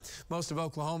most of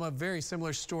Oklahoma. Very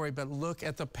similar story, but look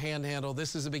at the Panhandle.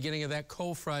 This is the beginning of that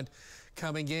cold front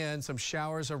coming in. Some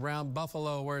showers around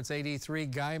Buffalo where it's 83.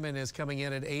 Guyman is coming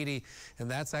in at 80,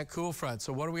 and that's that cool front.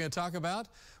 So what are we going to talk about?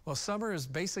 Well, summer is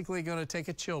basically going to take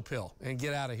a chill pill and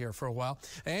get out of here for a while.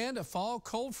 And a fall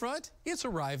cold front, it's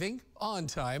arriving on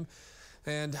time.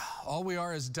 And all we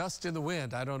are is dust in the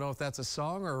wind. I don't know if that's a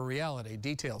song or a reality.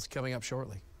 Details coming up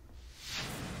shortly.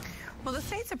 Well, the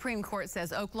state Supreme Court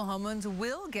says Oklahomans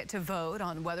will get to vote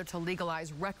on whether to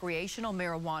legalize recreational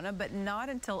marijuana, but not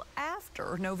until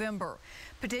after November.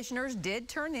 Petitioners did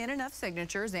turn in enough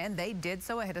signatures, and they did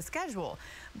so ahead of schedule.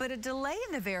 But a delay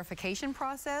in the verification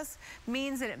process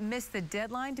means that it missed the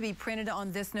deadline to be printed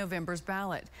on this November's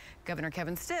ballot. Governor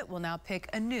Kevin Stitt will now pick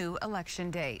a new election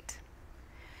date.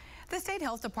 The state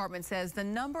health department says the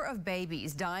number of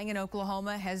babies dying in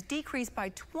Oklahoma has decreased by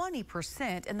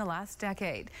 20% in the last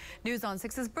decade. News on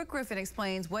 6's Brooke Griffin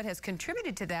explains what has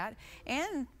contributed to that,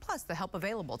 and plus the help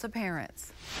available to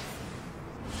parents.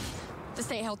 The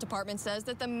state health department says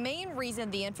that the main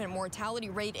reason the infant mortality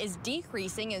rate is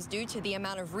decreasing is due to the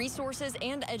amount of resources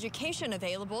and education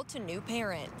available to new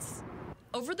parents.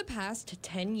 Over the past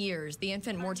 10 years, the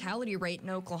infant mortality rate in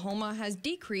Oklahoma has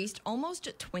decreased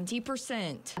almost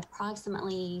 20%.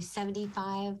 Approximately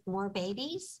 75 more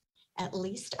babies, at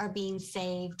least, are being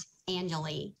saved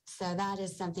annually. So that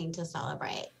is something to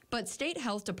celebrate. But State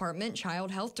Health Department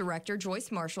Child Health Director Joyce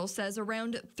Marshall says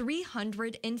around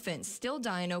 300 infants still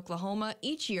die in Oklahoma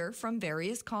each year from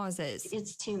various causes.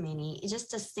 It's too many.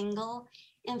 Just a single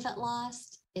infant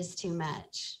lost is too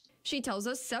much. She tells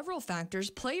us several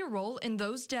factors play a role in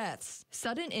those deaths.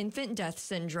 Sudden infant death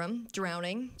syndrome,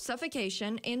 drowning,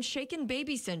 suffocation, and shaken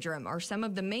baby syndrome are some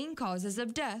of the main causes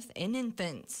of death in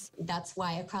infants. That's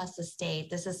why across the state,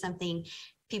 this is something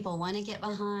people want to get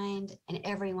behind and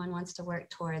everyone wants to work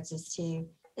towards, is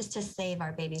to save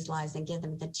our babies' lives and give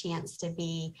them the chance to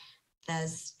be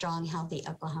those strong, healthy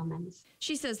Oklahomans.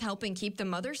 She says helping keep the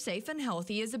mother safe and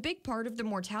healthy is a big part of the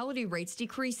mortality rates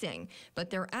decreasing, but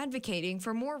they're advocating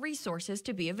for more resources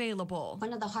to be available.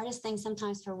 One of the hardest things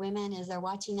sometimes for women is they're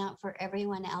watching out for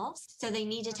everyone else, so they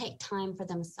need to take time for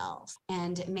themselves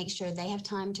and make sure they have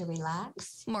time to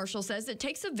relax. Marshall says it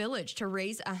takes a village to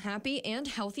raise a happy and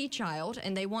healthy child,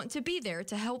 and they want to be there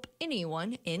to help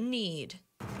anyone in need.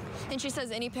 And she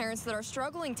says any parents that are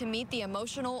struggling to meet the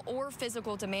emotional or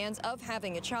physical demands of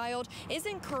having a child is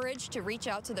encouraged to reach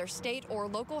out to their state or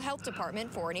local health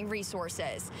department for any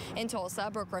resources. In Tulsa,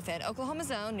 Brooke Griffin,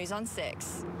 Oklahoma's Own, News on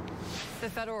 6. The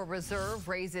Federal Reserve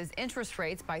raises interest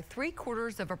rates by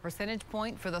 0.75 percentage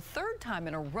point for the third time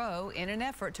in a row in an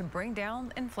effort to bring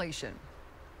down inflation.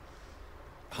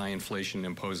 High inflation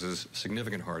imposes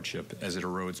significant hardship as it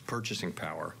erodes purchasing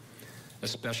power,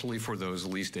 especially for those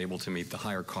least able to meet the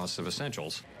higher costs of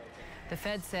essentials. The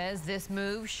Fed says this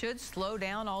move should slow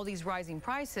down all these rising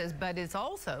prices, but it's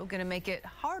also going to make it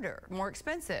harder, more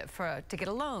expensive to get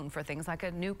a loan for things like a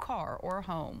new car or a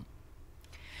home.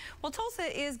 Well, Tulsa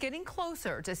is getting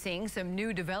closer to seeing some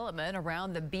new development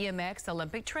around the BMX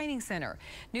Olympic Training Center.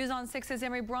 News on 6's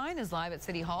Emery Bryan is live at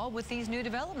City Hall with these new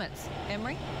developments.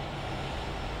 Emery?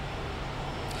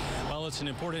 Well, it's an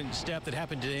important step that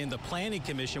happened today in the Planning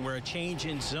Commission where a change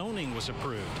in zoning was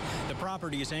approved. The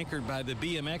property is anchored by the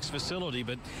BMX facility,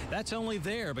 but that's only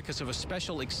there because of a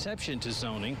special exception to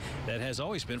zoning that has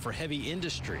always been for heavy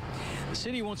industry. The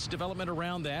city wants development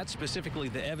around that, specifically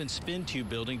the Evans Spin Tube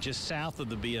building just south of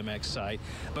the BMX site.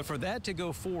 But for that to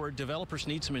go forward, developers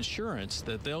need some insurance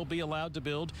that they'll be allowed to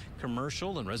build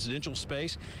commercial and residential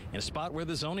space in a spot where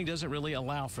the zoning doesn't really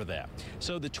allow for that.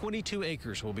 So the 22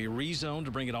 acres will be rezoned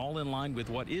to bring it all in line with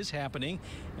what is happening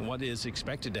and what is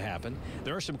expected to happen.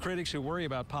 There are some critics who worry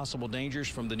about possible dangers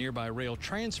from the nearby rail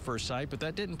transfer site, but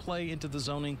that didn't play into the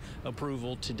zoning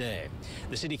approval today.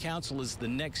 The city council is the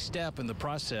next step in the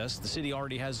process. The city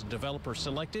already has a developer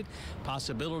selected.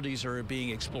 Possibilities are being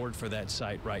explored for that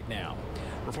site right now.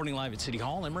 Reporting live at City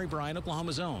Hall, Emery Bryan,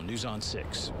 Oklahoma's Own, News on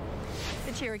 6.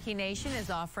 The Cherokee Nation is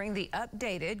offering the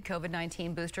updated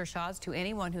COVID-19 booster shots to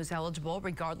anyone who's eligible,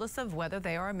 regardless of whether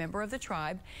they are a member of the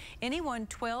tribe. Anyone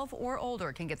 12 or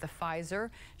older can get the Pfizer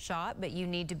shot, but you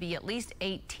need to be at least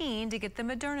 18 to get the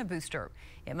Moderna booster.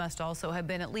 It must also have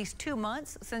been at least 2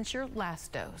 months since your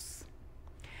last dose.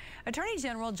 Attorney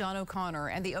General John O'Connor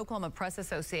and the Oklahoma Press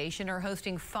Association are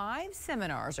hosting 5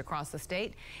 seminars across the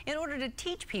state in order to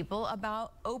teach people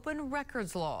about open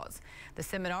records laws. The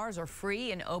seminars are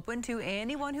free and open to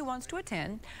anyone who wants to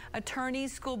attend.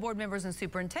 Attorneys, school board members, and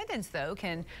superintendents, though,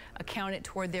 can account it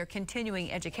toward their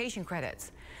continuing education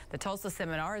credits. The Tulsa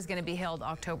seminar is going to be held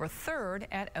October 3rd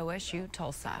at OSU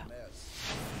Tulsa.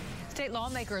 State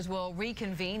lawmakers will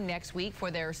reconvene next week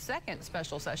for their second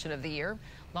special session of the year.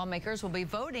 Lawmakers will be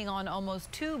voting on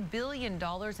almost $2 billion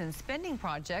in spending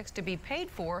projects to be paid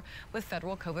for with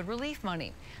federal COVID relief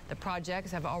money. The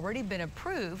projects have already been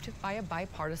approved by a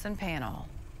bipartisan panel.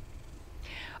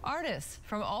 Artists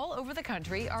from all over the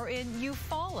country are in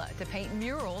Eufaula to paint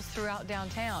murals throughout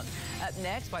downtown. Up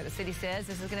next, why the city says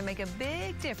this is going to make a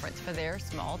big difference for their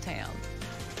small town.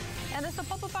 And the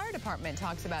Sapulpa Fire Department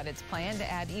talks about its plan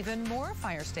to add even more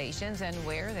fire stations and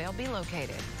where they'll be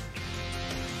located.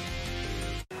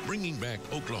 Bringing back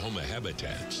Oklahoma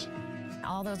habitats.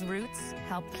 All those roots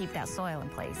help keep that soil in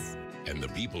place. And the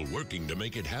people working to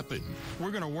make it happen.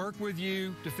 We're going to work with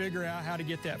you to figure out how to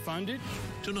get that funded.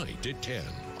 Tonight at 10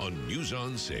 on News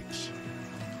on 6.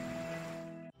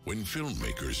 When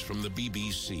filmmakers from the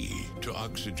BBC to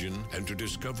Oxygen and to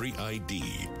Discovery ID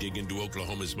dig into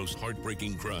Oklahoma's most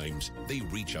heartbreaking crimes, they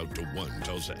reach out to one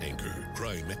Tulsa anchor,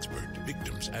 crime expert,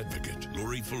 victims advocate,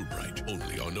 Lori Fulbright,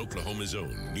 only on Oklahoma's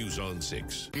own News on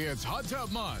 6. It's Hot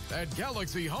Tub Month at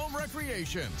Galaxy Home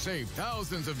Recreation. Save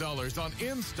thousands of dollars on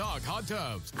in-stock hot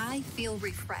tubs. I feel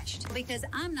refreshed because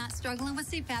I'm not struggling with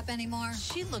CPAP anymore.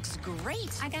 She looks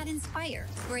great. I got Inspire.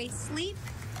 Great sleep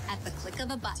at the click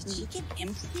of a button. Did you get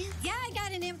implant? Yeah, I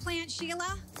got an implant,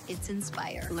 Sheila. It's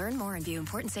Inspire. Learn more and view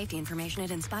important safety information at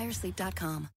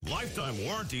inspiresleep.com. Lifetime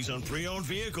warranties on pre-owned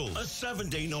vehicles. A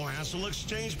 7-day no-hassle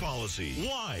exchange policy.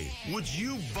 Why would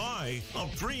you buy a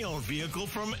pre-owned vehicle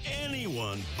from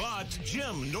anyone but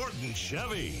Jim Norton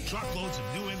Chevy? Truckloads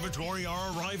of new inventory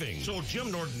are arriving. So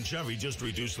Jim Norton Chevy just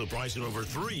reduced the price of over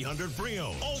 300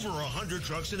 pre-owned. Over 100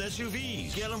 trucks and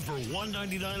SUVs. Get them for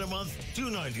 $199 a month,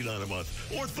 $299 a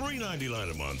month, or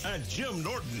 $399 a month at Jim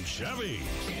Norton Chevy.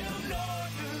 Jim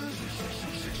Norton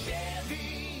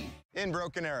Chevy. In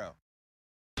Broken Arrow.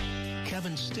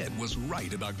 Kevin Stitt was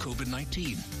right about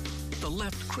COVID-19. The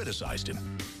left criticized him,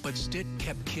 but Stitt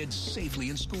kept kids safely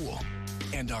in school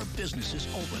and our businesses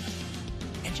open.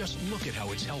 And just look at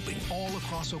how it's helping all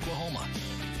across Oklahoma.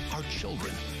 Our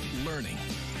children learning,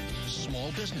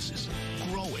 small businesses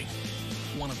growing,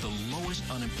 one of the lowest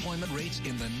unemployment rates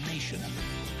in the nation.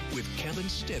 With Kevin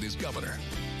Stitt as governor,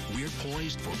 we're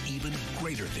poised for even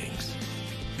greater things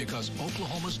because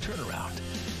Oklahoma's turnaround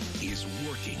is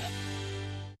working.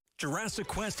 Jurassic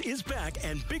Quest is back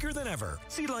and bigger than ever.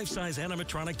 See life-size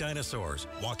animatronic dinosaurs,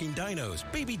 walking dinos,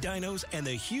 baby dinos, and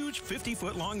the huge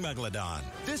 50-foot-long megalodon.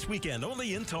 This weekend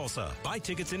only in Tulsa. Buy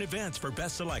tickets in advance for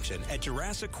best selection at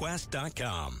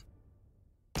JurassicQuest.com.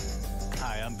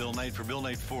 Hi, I'm Bill Knight for Bill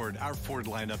Knight Ford. Our Ford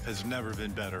lineup has never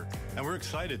been better. And we're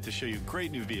excited to show you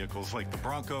great new vehicles like the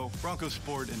Bronco, Bronco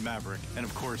Sport, and Maverick. And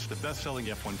of course, the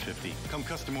best-selling F-150. Come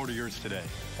custom order yours today.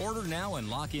 Order now and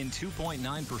lock in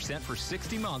 2.9% for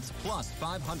 60 months plus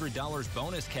 $500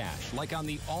 bonus cash, like on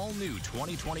the all-new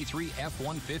 2023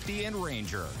 F-150 and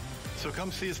Ranger. So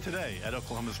come see us today at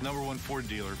Oklahoma's #1 Ford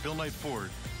dealer, Bill Knight Ford,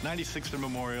 96th and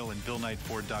Memorial, and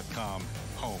BillKnightFord.com,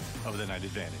 home of the Knight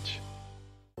Advantage.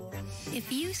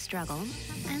 If you struggle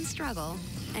and struggle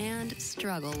and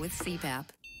struggle with CPAP,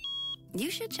 you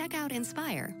should check out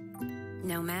Inspire.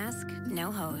 No mask,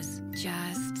 no hose,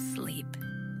 just sleep.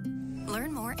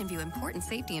 Learn more and view important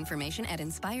safety information at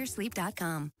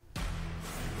inspiresleep.com.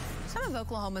 Some of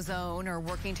Oklahoma's own are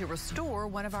working to restore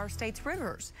one of our state's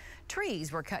rivers.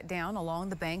 Trees were cut down along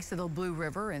the banks of the Blue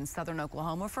River in southern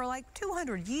Oklahoma for like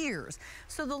 200 years.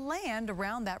 So the land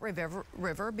around that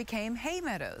river became hay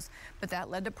meadows. But that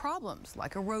led to problems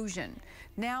like erosion.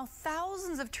 Now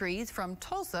thousands of trees from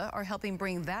Tulsa are helping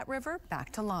bring that river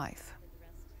back to life.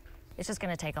 It's just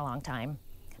going to take a long time.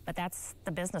 But that's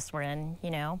the business we're in,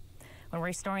 you know. When we're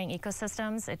restoring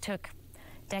ecosystems, it took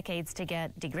decades to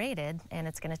get degraded, and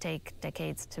it's going to take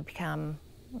decades to become,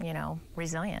 you know,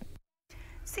 resilient.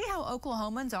 See how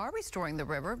Oklahomans are restoring the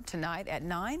river tonight at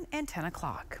 9 and 10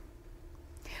 o'clock.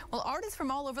 Well, artists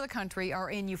from all over the country are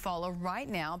in Eufaula right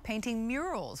now painting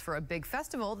murals for a big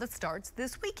festival that starts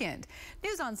this weekend.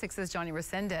 News on 6's Johnny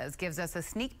Resendez gives us a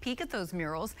sneak peek at those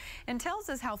murals and tells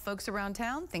us how folks around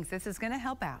town think this is going to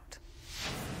help out.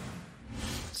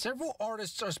 Several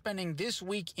artists are spending this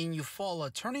week in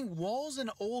Eufaula turning walls and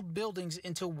old buildings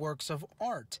into works of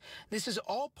art. This is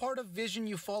all part of Vision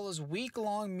Eufaula's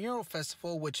week-long mural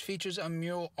festival, which features a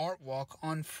mural art walk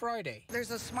on Friday.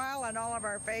 There's a smile on all of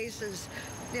our faces,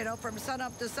 you know, from sun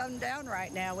up to sundown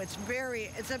right now. It's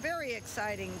a very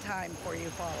exciting time for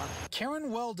Eufaula.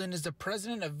 Karen Weldon is the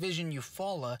president of Vision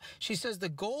Eufaula. She says the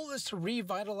goal is to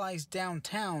revitalize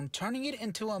downtown, turning it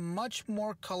into a much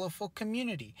more colorful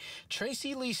community.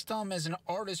 Tracy Lee Katie Stum is an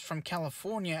artist from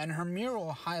California, and her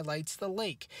mural highlights the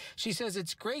lake. She says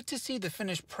it's great to see the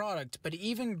finished product, but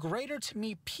even greater to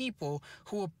meet people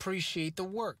who appreciate the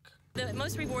work. The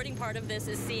most rewarding part of this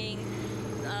is seeing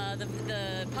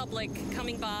the public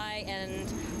coming by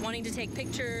and wanting to take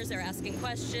pictures or asking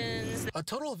questions. A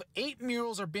total of 8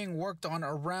 murals are being worked on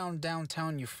around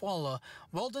downtown Eufaula.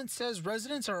 Weldon says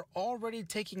residents are already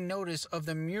taking notice of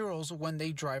the murals when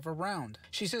they drive around.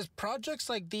 She says projects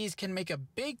like these can make a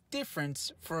big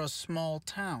difference for a small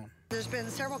town. There's been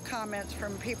several comments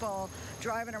from people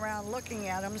driving around looking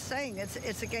at them saying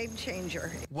it's a game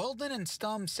changer. Weldon and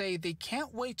Stum say they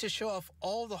can't wait to show off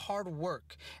all the hard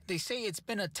work. They say it's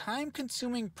been a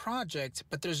time-consuming project,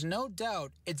 but there's no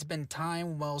doubt it's been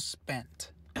time well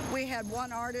spent. We had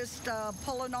one artist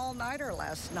pull an all-nighter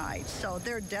last night, so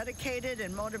they're dedicated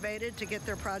and motivated to get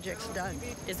their projects done.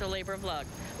 It's a labor of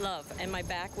love, and my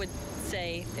back would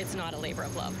say it's not a labor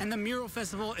of love. And the Mural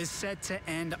Festival is set to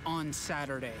end on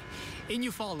Saturday. In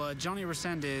Eufaula, Johnny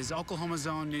Resendez, Oklahoma's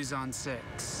Own News on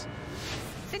 6.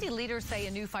 City leaders say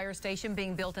a new fire station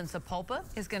being built in Sapulpa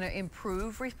is going to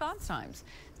improve response times.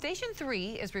 Station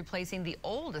 3 is replacing the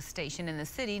oldest station in the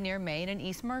city near Main and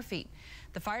East Murphy.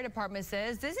 The fire department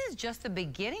says this is just the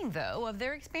beginning, though, of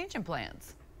their expansion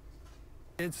plans.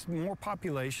 It's more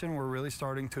population. We're really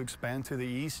starting to expand to the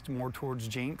east, more towards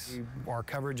Jinx. Our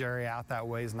coverage area out that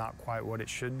way is not quite what it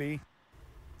should be.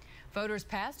 Voters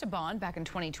passed a bond back in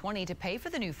 2020 to pay for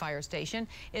the new fire station.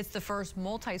 It's the first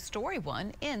multi-story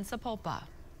one in Sapulpa.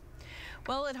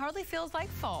 Well, it hardly feels like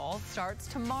fall starts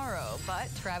tomorrow, but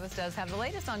Travis does have the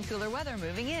latest on cooler weather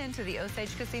moving into the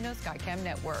Osage Casino Skycam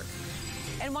network.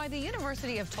 And why the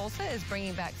University of Tulsa is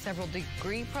bringing back several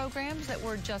degree programs that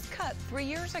were just cut 3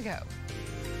 years ago.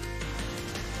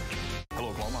 Hello,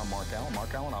 Oklahoma. I'm Mark Allen,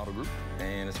 Mark Allen Auto Group.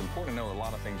 And it's important to know that a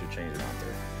lot of things are changing out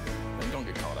there. And don't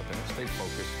get caught up in it. Stay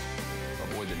focused.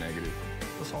 Avoid the negative.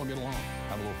 Let's all get along.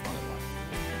 Have a little fun in life.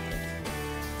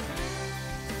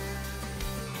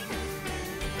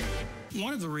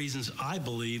 One of the reasons I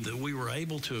believe that we were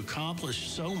able to accomplish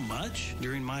so much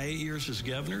during my 8 years as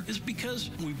governor is because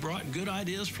we brought good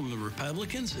ideas from the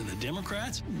Republicans and the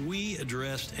Democrats. We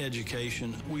addressed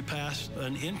education. We passed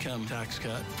an income tax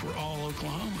cut for all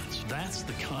Oklahomans. That's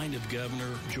the kind of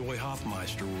governor Joy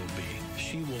Hoffmeister will be.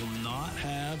 She will not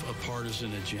have a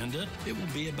partisan agenda. It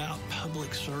will be about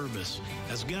public service.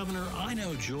 As governor, I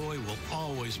know Joy will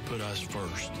always put us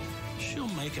first. She'll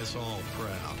make us all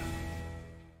proud.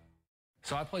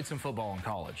 So I played some football in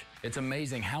college. It's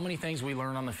amazing how many things we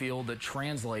learn on the field that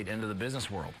translate into the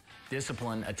business world.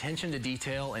 Discipline, attention to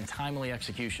detail, and timely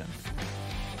execution.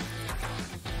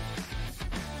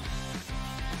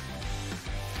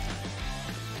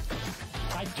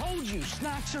 I told you,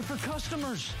 snacks are for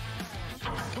customers.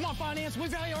 Come on, finance, we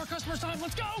value our customers' time.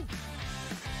 Let's go.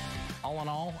 All in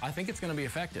all, I think it's going to be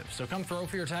effective. So come throw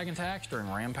for your tag and tax during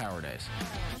Ram Power Days.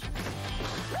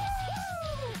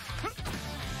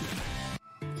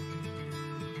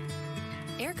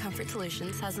 Air Comfort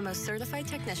Solutions has the most certified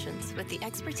technicians with the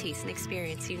expertise and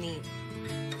experience you need.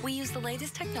 We use the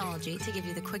latest technology to give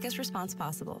you the quickest response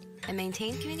possible and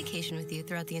maintain communication with you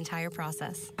throughout the entire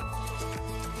process.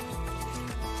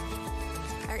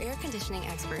 Our air conditioning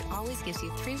expert always gives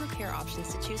you 3 repair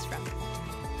options to choose from.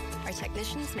 Our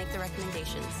technicians make the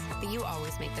recommendations, but you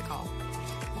always make the call.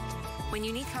 When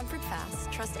you need comfort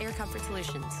fast, trust Air Comfort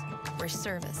Solutions, where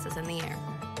service is in the air.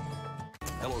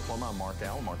 Hello, Oklahoma. I'm Mark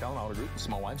Allen, Mark Allen Auto Group. This is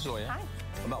my wife, Zoya. Hi.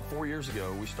 About 4 years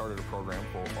ago, we started a program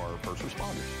for our first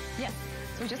responders. Yes.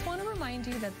 So we just want to remind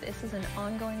you that this is an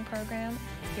ongoing program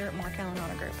here at Mark Allen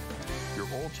Auto Group. Your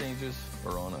oil changes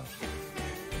are on us.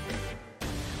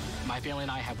 My family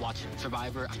and I have watched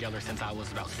Survivor together since I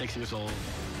was about 6 years old.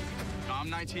 I'm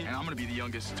 19, and I'm going to be the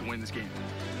youngest to win this game.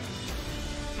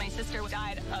 My sister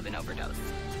died of an overdose.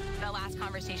 The last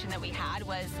conversation that we had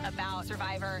was about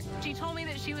Survivor. She told me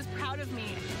that she was proud of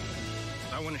me.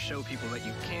 I want to show people that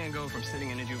you can go from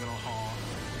sitting in a juvenile hall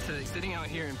to sitting out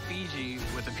here in Fiji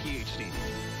with a PhD.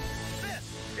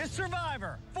 This is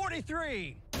Survivor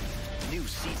 43. New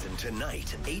season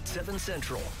tonight, 8/7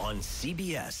 Central on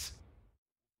CBS.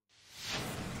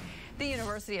 The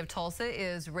University of Tulsa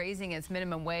is raising its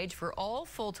minimum wage for all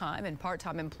full-time and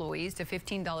part-time employees to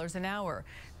 $15 an hour.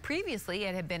 Previously,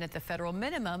 it had been at the federal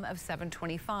minimum of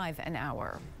 $7.25 an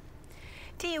hour.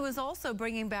 TU is also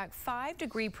bringing back 5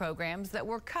 degree programs that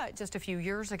were cut just a few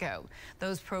years ago.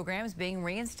 Those programs being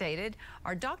reinstated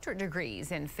are doctorate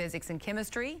degrees in physics and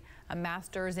chemistry, a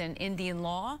master's in Indian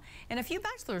law, and a few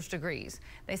bachelor's degrees.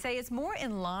 They say it's more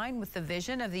in line with the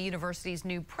vision of the university's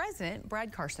new president,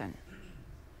 Brad Carson.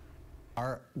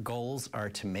 Our goals are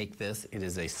to make this, it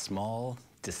is a small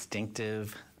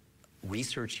distinctive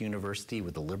research university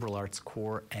with a liberal arts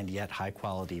core and yet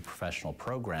high-quality professional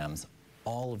programs.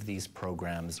 All of these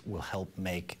programs will help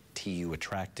make TU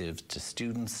attractive to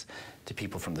students, to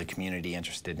people from the community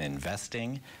interested in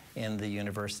investing in the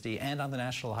university, and on the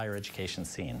national higher education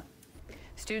scene.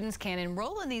 Students can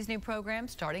enroll in these new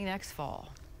programs starting next fall.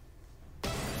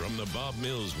 From the Bob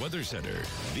Mills Weather Center,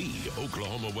 the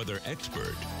Oklahoma weather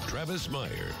expert, Travis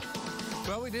Meyer.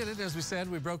 Well, we did it, as we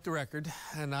said. We broke the record,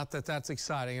 and not that that's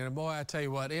exciting. And boy, I tell you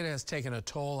what, it has taken a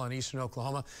toll on eastern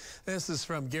Oklahoma. This is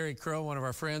from Gary Crow, one of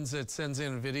our friends that sends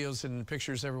in videos and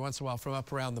pictures every once in a while from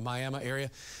up around the Miami area.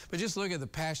 But just look at the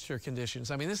pasture conditions.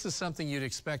 I mean, this is something you'd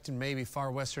expect in maybe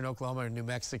far western Oklahoma or New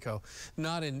Mexico,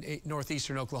 not in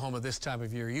northeastern Oklahoma this time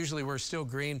of year. Usually we're still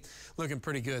green, looking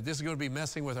pretty good. This is going to be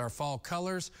messing with our fall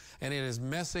colors, and it is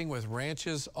messing with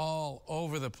ranches all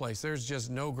over the place. There's just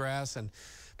no grass, and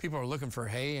people are looking for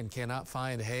hay and cannot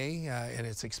find hay, and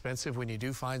it's expensive when you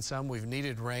do find some. We've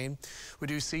needed rain. We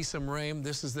do see some rain.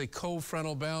 This is the cold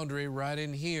frontal boundary right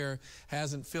in here.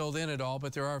 Hasn't filled in at all,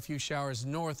 but there are a few showers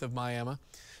north of Miami.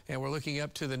 And we're looking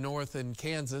up to the north in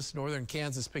Kansas, northern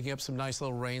Kansas, picking up some nice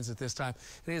little rains at this time.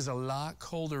 It is a lot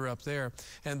colder up there.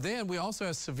 And then we also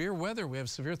have severe weather. We have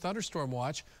severe thunderstorm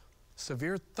watch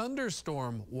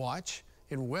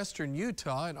in western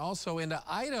Utah and also into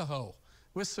Idaho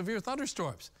with severe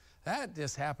thunderstorms. That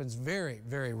just happens very,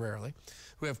 very rarely.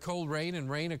 We have cold rain and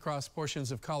rain across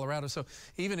portions of Colorado. So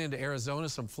even into Arizona,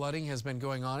 some flooding has been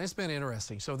going on. It's been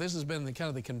interesting. So this has been the kind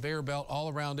of the conveyor belt all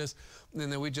around us. And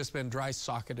then we've just been dry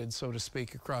socketed, so to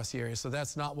speak, across the area. So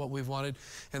that's not what we've wanted.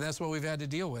 And that's what we've had to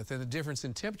deal with. And the difference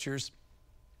in temperatures,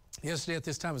 yesterday at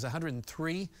this time was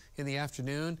 103 in the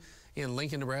afternoon. In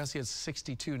Lincoln, Nebraska, it's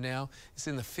 62 now. It's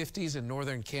in the 50s in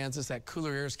northern Kansas. That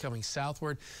cooler air is coming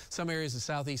southward. Some areas of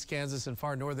southeast Kansas and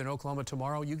far northern Oklahoma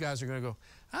tomorrow, you guys are going to go,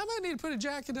 I might need to put a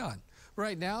jacket on.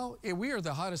 Right now, we are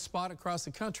the hottest spot across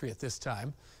the country at this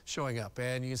time showing up.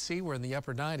 And you can see we're in the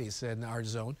upper 90s in our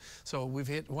zone. So we've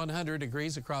hit 100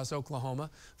 degrees across Oklahoma.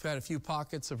 We've had a few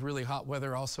pockets of really hot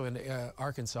weather also in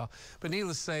Arkansas. But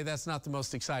needless to say, that's not the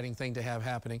most exciting thing to have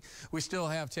happening. We still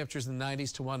have temperatures in the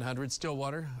 90s to 100.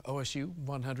 Stillwater, OSU,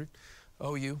 100.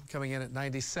 OU coming in at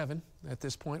 97 at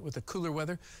this point with the cooler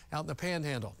weather out in the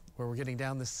Panhandle, where we're getting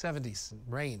down the 70s, and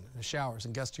rain and showers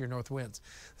and gustier north winds.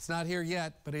 It's not here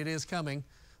yet, but it is coming,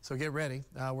 so get ready.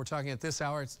 We're talking at this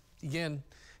hour. It's, again,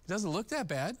 it doesn't look that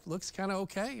bad. Looks kind of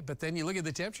okay, but then you look at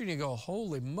the temperature and you go,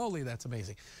 holy moly, that's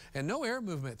amazing. And no air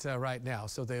movement right now,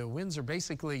 so the winds are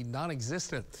basically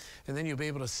non-existent. And then you'll be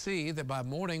able to see that by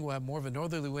morning we'll have more of a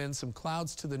northerly wind, some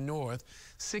clouds to the north,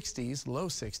 60s, low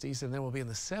 60s, and then we'll be in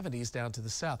the 70s down to the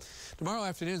south. Tomorrow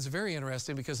afternoon is very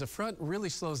interesting because the front really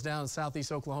slows down in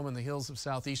southeast Oklahoma and the hills of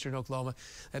southeastern Oklahoma.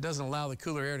 That doesn't allow the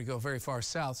cooler air to go very far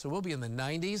south, so we'll be in the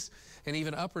 90s and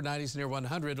even upper 90s near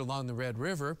 100 along the Red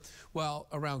River, while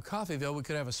around Coffeyville we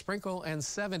could have a sprinkle and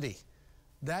 70.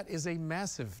 That is a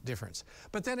massive difference.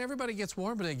 But then everybody gets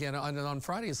warmer again on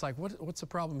Friday. It's like, what's the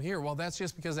problem here? Well, that's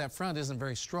just because that front isn't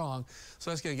very strong,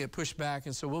 so that's going to get pushed back,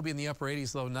 and so we'll be in the upper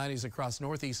 80s, low 90s across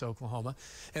northeast Oklahoma.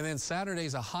 And then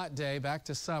Saturday's a hot day, back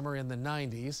to summer in the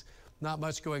 90s. Not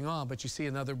much going on, but you see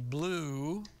another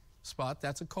blue spot.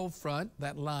 That's a cold front,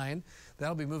 that line.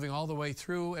 That'll be moving all the way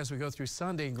through as we go through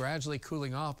Sunday and gradually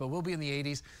cooling off, but we'll be in the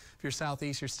 80s. If you're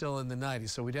southeast, you're still in the 90s,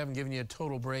 so we haven't given you a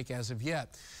total break as of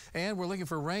yet. And we're looking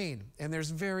for rain, and there's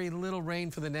very little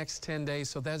rain for the next 10 days,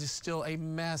 so that is still a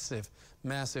massive,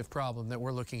 massive problem that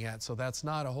we're looking at. So that's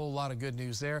not a whole lot of good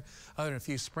news there. Other than a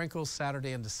few sprinkles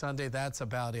Saturday into Sunday, that's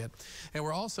about it. And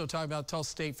we're also talking about Tulsa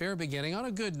State Fair beginning on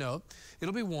a good note.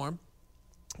 It'll be warm.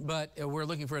 But we're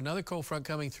looking for another cold front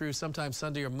coming through sometime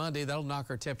Sunday or Monday. That'll knock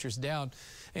our temperatures down.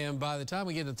 And by the time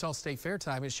we get to Tulsa State Fair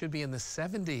time, it should be in the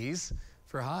 70s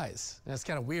for highs. That's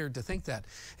kind of weird to think that.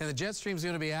 And the jet stream is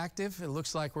going to be active. It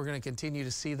looks like we're going to continue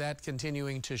to see that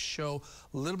continuing to show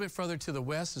a little bit further to the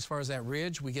west as far as that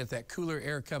ridge. We get that cooler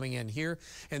air coming in here.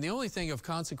 And the only thing of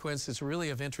consequence that's really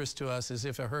of interest to us is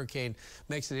if a hurricane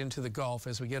makes it into the Gulf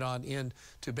as we get on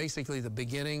into basically the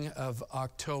beginning of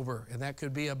October. And that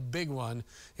could be a big one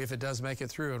if it does make it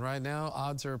through. And right now,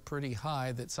 odds are pretty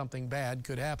high that something bad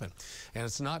could happen. And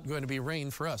it's not going to be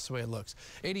rain for us the way it looks.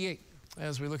 88.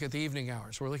 As we look at the evening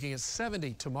hours, we're looking at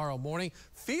 70 tomorrow morning,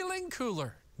 feeling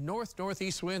cooler.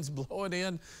 Northeast winds blowing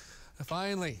in.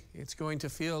 Finally, it's going to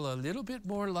feel a little bit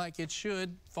more like it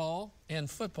should, fall and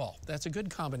football. That's a good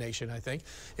combination, I think.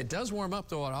 It does warm up,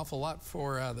 though, an awful lot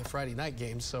for the Friday night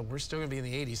games, so we're still going to be in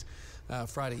the 80s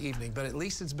Friday evening. But at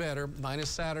least it's better, minus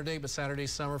Saturday, but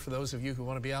Saturday's summer for those of you who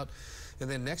want to be out. And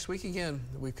then next week, again,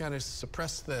 we've kind of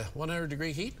suppressed the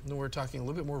 100-degree heat, and we're talking a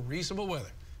little bit more reasonable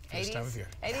weather for this time of year.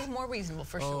 80s more reasonable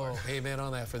for sure. Oh, amen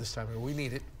on that for this time of year. We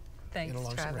need it. Thanks,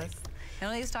 Travis.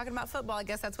 And he's talking about football. I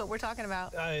guess that's what we're talking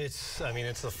about. It's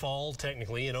the fall,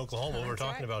 technically, in Oklahoma. We're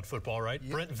talking about football, right?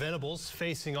 Yep. Brent Venables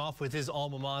facing off with his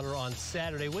alma mater on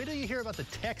Saturday. Wait till you hear about the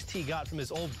text he got from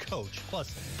his old coach.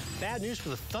 Plus, bad news for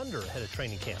the Thunder ahead of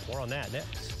training camp. More on that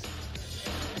next.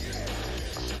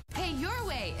 Pay your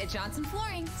way at Johnson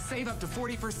Flooring. Save up to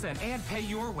 40% and pay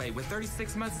your way with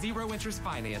 36 months zero-interest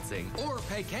financing. Or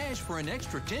pay cash for an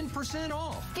extra 10%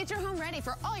 off. Get your home ready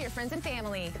for all your friends and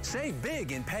family. Save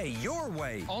big and pay your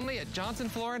way. Only at Johnson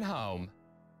Flooring Home.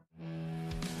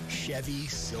 Chevy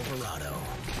Silverado.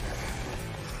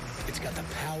 It's got the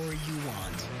power you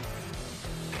want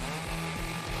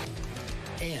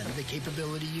and the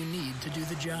capability you need to do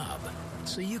the job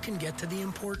so you can get to the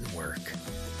important work.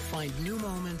 Find new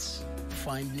moments,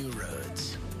 find new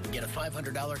roads. Get a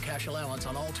 $500 cash allowance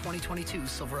on all 2022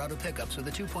 Silverado pickups with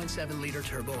a 2.7-liter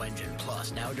turbo engine.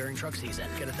 Plus, now during truck season,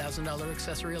 get a $1,000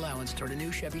 accessory allowance toward a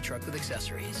new Chevy truck with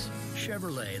accessories.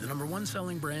 Chevrolet, the #1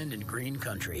 selling brand in green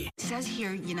country. It says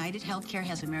here, United Healthcare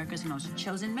has America's most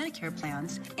chosen Medicare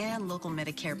plans and local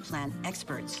Medicare plan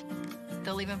experts.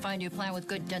 They'll even find you a plan with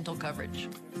good dental coverage.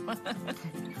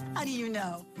 How do you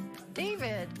know?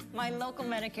 David, my local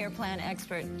Medicare plan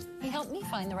expert, he helped me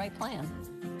find the right plan.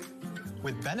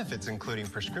 With benefits including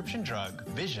prescription drug,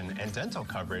 vision, and dental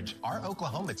coverage, our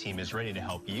Oklahoma team is ready to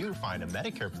help you find a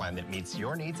Medicare plan that meets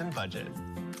your needs and budget.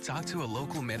 Talk to a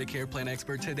local Medicare plan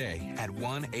expert today at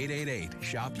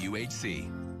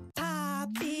 1-888-SHOP-UHC.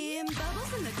 Popping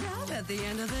bubbles in the tub at the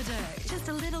end of the day. Just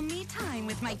a little me time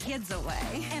with my kids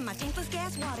away. And my tankless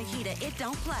gas water heater, it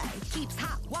don't play. Keeps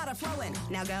hot water flowing.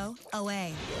 Now go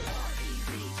away.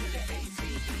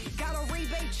 Got a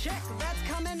rebate check that's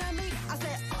coming to me. I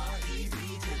said,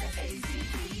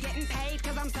 getting paid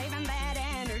because I'm saving that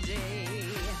energy.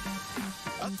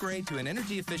 Upgrade to an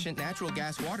energy-efficient natural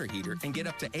gas water heater and get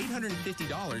up to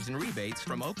 $850 in rebates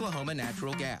from Oklahoma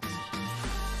Natural Gas.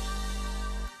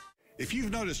 If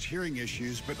you've noticed hearing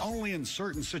issues, but only in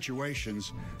certain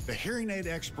situations, the hearing aid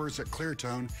experts at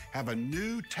Cleartone have a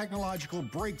new technological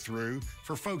breakthrough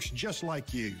for folks just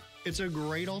like you. It's a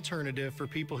great alternative for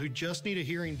people who just need a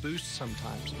hearing boost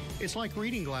sometimes. It's like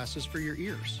reading glasses for your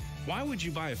ears. Why would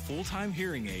you buy a full-time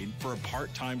hearing aid for a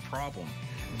part-time problem?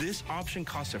 This option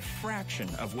costs a fraction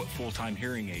of what full-time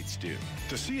hearing aids do.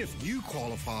 To see if you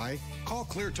qualify, call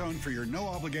Cleartone for your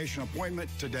no-obligation appointment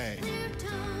today.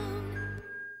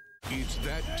 It's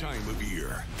that time of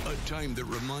year, a time that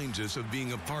reminds us of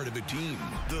being a part of a team,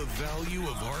 the value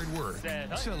of hard work,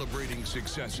 celebrating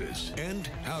successes, and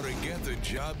how to get the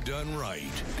job done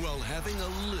right while having a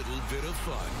little bit of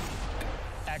fun.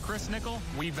 At Chris Nickel,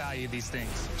 we value these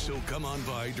things. So come on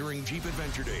by during Jeep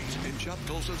Adventure Days and shop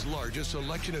Tulsa's largest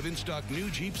selection of in-stock new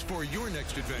Jeeps for your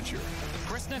next adventure.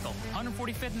 Chris Nickel,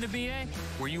 145th in the BA,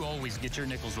 where you always get your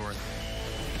nickel's worth.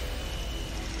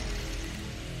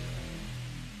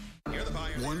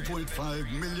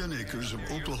 1.5 million acres of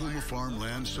Oklahoma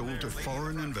farmland sold to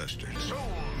foreign investors.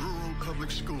 Rural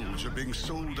public schools are being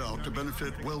sold out to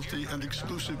benefit wealthy and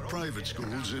exclusive private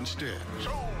schools instead.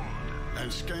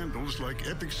 And scandals like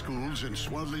Epic Schools and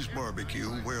Swadley's Barbecue,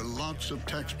 where lots of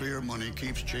taxpayer money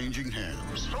keeps changing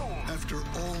hands. After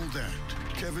all that,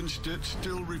 Kevin Stitt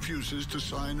still refuses to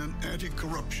sign an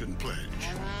anti-corruption pledge.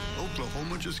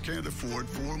 Oklahoma just can't afford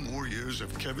 4 more years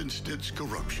of Kevin Stitt's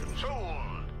corruption.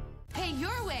 Pay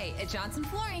your way at Johnson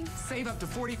Flooring. Save up to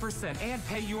 40% and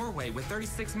pay your way with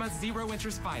 36 months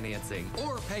zero-interest financing.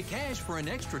 Or pay cash for an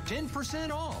extra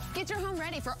 10% off. Get your home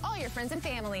ready for all your friends and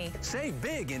family. Save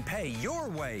big and pay your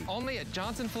way. Only at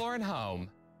Johnson Flooring Home.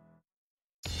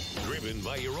 Driven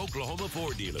by your Oklahoma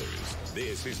Ford dealers.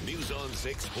 This is News on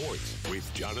 6 Sports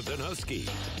with Jonathan Husky.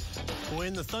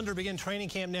 When the Thunder begin training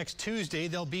camp next Tuesday,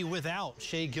 they'll be without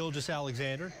Shai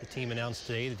Gilgeous-Alexander. The team announced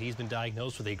today that he's been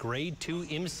diagnosed with a grade 2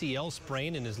 MCL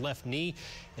sprain in his left knee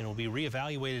and will be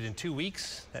reevaluated in 2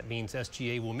 weeks. That means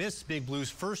SGA will miss Big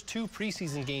Blue's first 2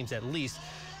 preseason games at least.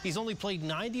 He's only played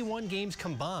 91 games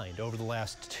combined over the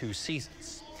last 2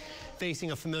 seasons.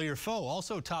 Facing a familiar foe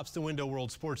also tops the Window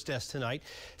World Sports Desk tonight.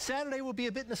 Saturday will be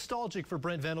a bit nostalgic for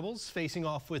Brent Venables, facing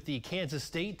off with the Kansas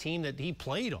State team that he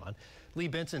played on. Lee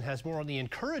Benson has more on the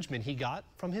encouragement he got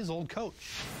from his old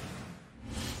coach.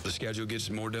 The schedule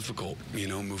gets more difficult,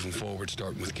 moving forward,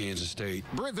 starting with Kansas State.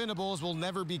 Brent Venables will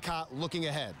never be caught looking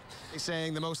ahead,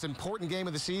 saying the most important game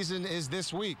of the season is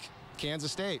this week,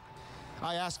 Kansas State.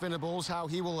 I asked Venables how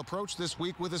he will approach this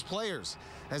week with his players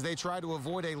as they try to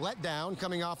avoid a letdown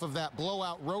coming off of that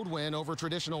blowout road win over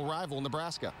traditional rival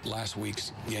Nebraska. Last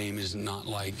week's game is not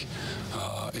unlike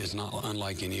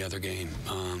any other game.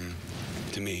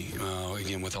 to me.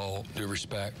 Again, with all due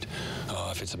respect,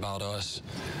 if it's about us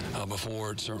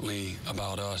before, it's certainly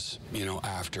about us,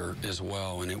 after as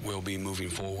well, and it will be moving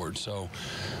forward. So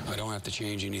I don't have to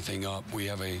change anything up. We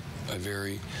have a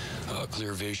very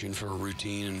clear vision for a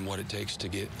routine and what it takes to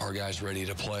get our guys ready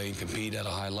to play and compete at a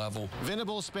high level.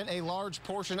 Venables spent a large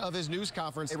portion of his news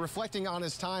conference reflecting on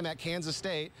his time at Kansas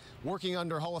State, working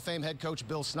under Hall of Fame head coach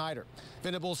Bill Snyder.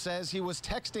 Venables says he was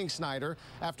texting Snyder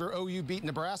after OU beat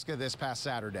Nebraska this past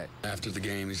Saturday. After the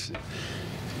game, he said,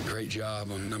 great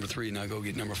job on number 3, now go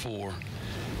get number 4.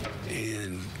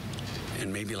 And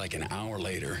maybe like an hour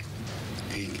later,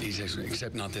 he says,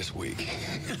 except not this week.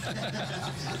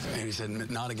 And he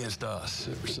said, not against us,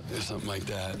 or something like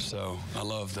that. So I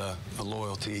love the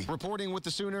loyalty. Reporting with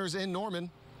the Sooners in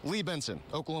Norman, Lee Benson,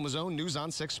 Oklahoma's own News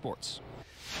on 6 Sports.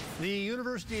 The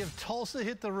University of Tulsa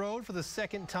hit the road for the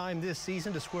second time this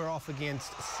season to square off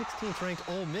against 16th-ranked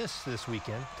Ole Miss this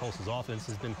weekend. Tulsa's offense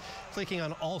has been clicking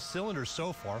on all cylinders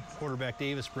so far. Quarterback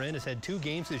Davis Brin has had 2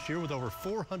 games this year with over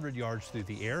 400 yards through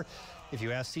the air. If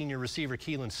you ask senior receiver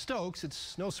Keelan Stokes,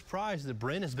 it's no surprise that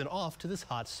Brin has been off to this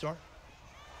hot start.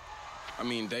 I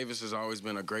mean, Davis has always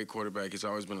been a great quarterback. He's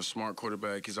always been a smart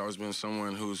quarterback. He's always been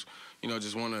someone who's,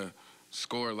 just want to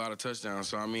score a lot of touchdowns.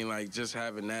 So, I mean, just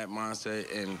having that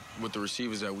mindset and with the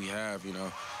receivers that we have,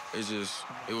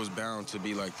 it was bound to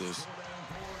be like this.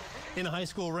 In the high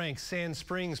school ranks, Sand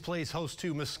Springs plays host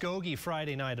to Muskogee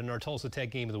Friday night in our Tulsa Tech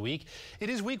Game of the Week. It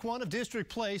is week 1 of district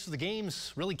play, so the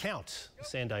games really count. The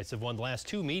Sandites have won the last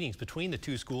 2 meetings between the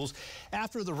 2 schools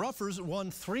after the Roughers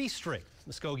won 3 straight.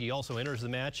 Muskogee also enters the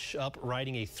match up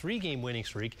riding a 3-game winning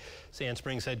streak. Sand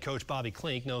Springs head coach Bobby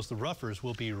Klink knows the Roughers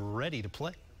will be ready to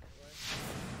play.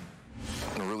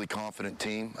 A really confident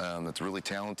team that's really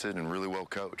talented and really well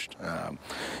coached.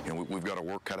 We've got our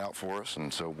work cut out for us,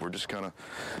 and so we're just kind of,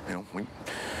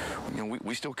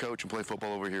 we still coach and play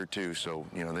football over here too. So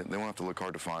they won't have to look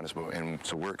hard to find us, and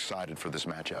so we're excited for this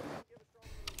matchup.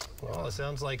 Well, it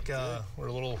sounds like we're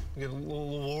a little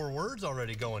more words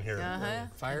already going here.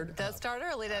 Fired. Does start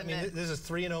early, doesn't it? This is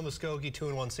 3-0 Muskogee,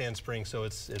 2-1 Sand Springs, so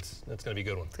it's going to be a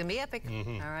good one. It's going to be epic.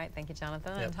 All right, thank you,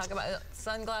 Jonathan. And talk about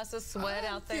sunglasses, sweat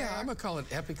out there. Yeah, I'm going to call it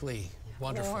epically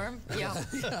wonderful. Warm. Yeah.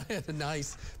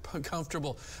 Nice,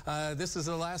 comfortable. This is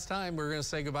the last time we're going to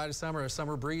say goodbye to summer. A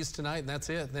summer breeze tonight, and that's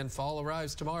it. Then fall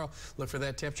arrives tomorrow. Look for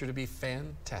that temperature to be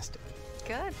fantastic.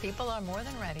 Good. People are more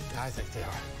than ready. I think they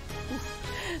are.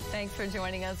 Thanks for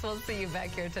joining us. We'll see you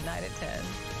back here tonight at 10.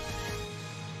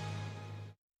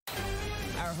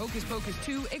 Our Hocus Pocus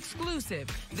 2 exclusive.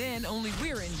 Then only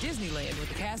we're in Disneyland with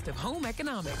the cast of Home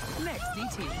Economics. Next,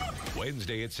 DT.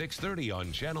 Wednesday at 6:30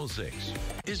 on Channel 6.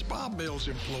 Is Bob Mills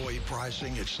employee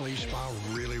pricing at Sleeve Spa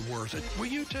really worth it? Will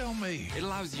you tell me? It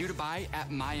allows you to buy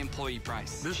at my employee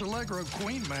price. This Allegro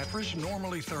Queen mattress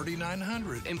normally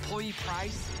 $3,900. Employee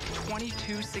price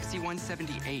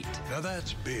 $2,261.78. Now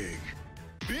that's big.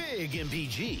 Big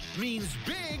MPG means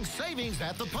big savings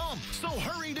at the pump. So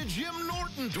hurry to Jim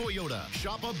Norton Toyota.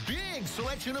 Shop a big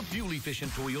selection of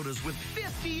fuel-efficient Toyotas with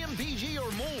 50 MPG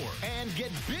or more. And get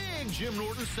big Jim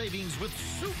Norton savings with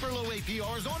super low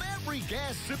APRs on every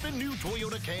gas-sipping new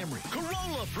Toyota Camry,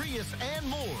 Corolla, Prius, and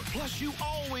more. Plus, you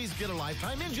always get a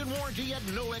lifetime engine warranty at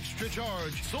no extra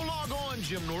charge. So log on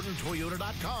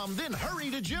JimNortonToyota.com, then hurry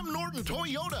to Jim Norton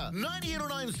Toyota,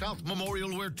 9809 South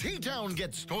Memorial, where T-Town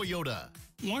gets Toyota.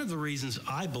 One of the reasons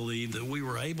I believe that we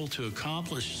were able to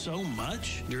accomplish so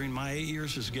much during my 8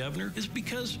 years as governor is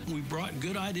because we brought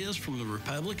good ideas from the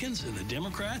Republicans and the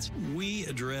Democrats. We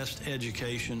addressed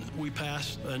education. We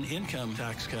passed an income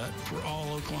tax cut for all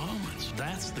Oklahomans.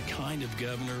 That's the kind of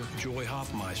governor Joy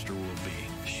Hoffmeister will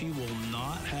be. She will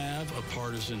not have a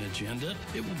partisan agenda.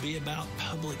 It will be about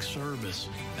public service.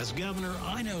 As governor,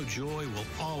 I know Joy will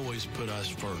always put us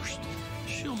first.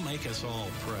 She'll make us all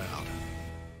proud.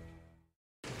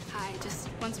 Hi, just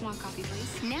one small coffee,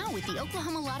 please. Now with the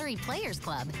Oklahoma Lottery Players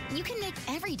Club, you can make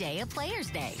every day a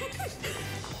Players Day.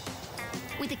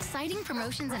 With exciting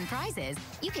promotions and prizes,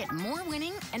 you get more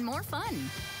winning and more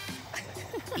fun.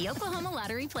 The Oklahoma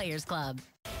Lottery Players Club.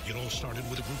 It all started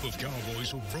with a group of cowboys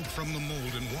who broke from the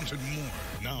mold and wanted more.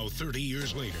 Now, 30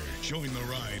 years later, join the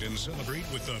ride and celebrate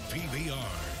with the PBR.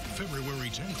 February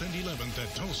 10th and 11th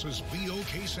at Tulsa's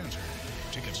BOK Center.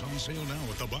 Tickets on sale now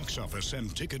at the box office and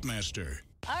Ticketmaster.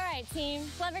 All right, team.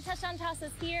 Clever Touchdown Toss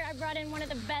is here. I brought in one of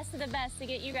the best to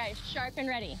get you guys sharp and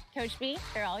ready. Coach B,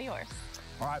 they're all yours.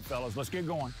 All right, fellas, let's get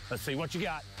going. Let's see what you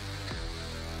got.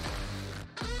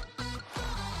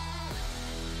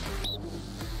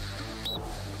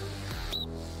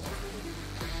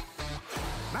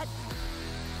 Back,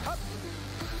 up,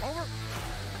 over,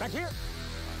 back here,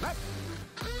 back.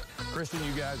 Kristen,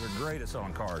 you guys are great at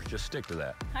selling cars. Just stick to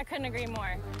that. I couldn't agree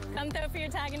more. Come throw for your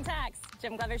tag and tax.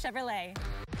 Jim Glover Chevrolet.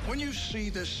 When you see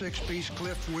this 6-piece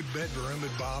Cliffwood bedroom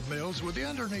at Bob Mills with the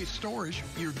underneath storage,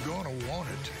 you're going to want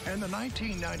it. And the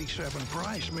 $1997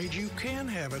 price means you can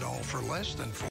have it all for less than $4.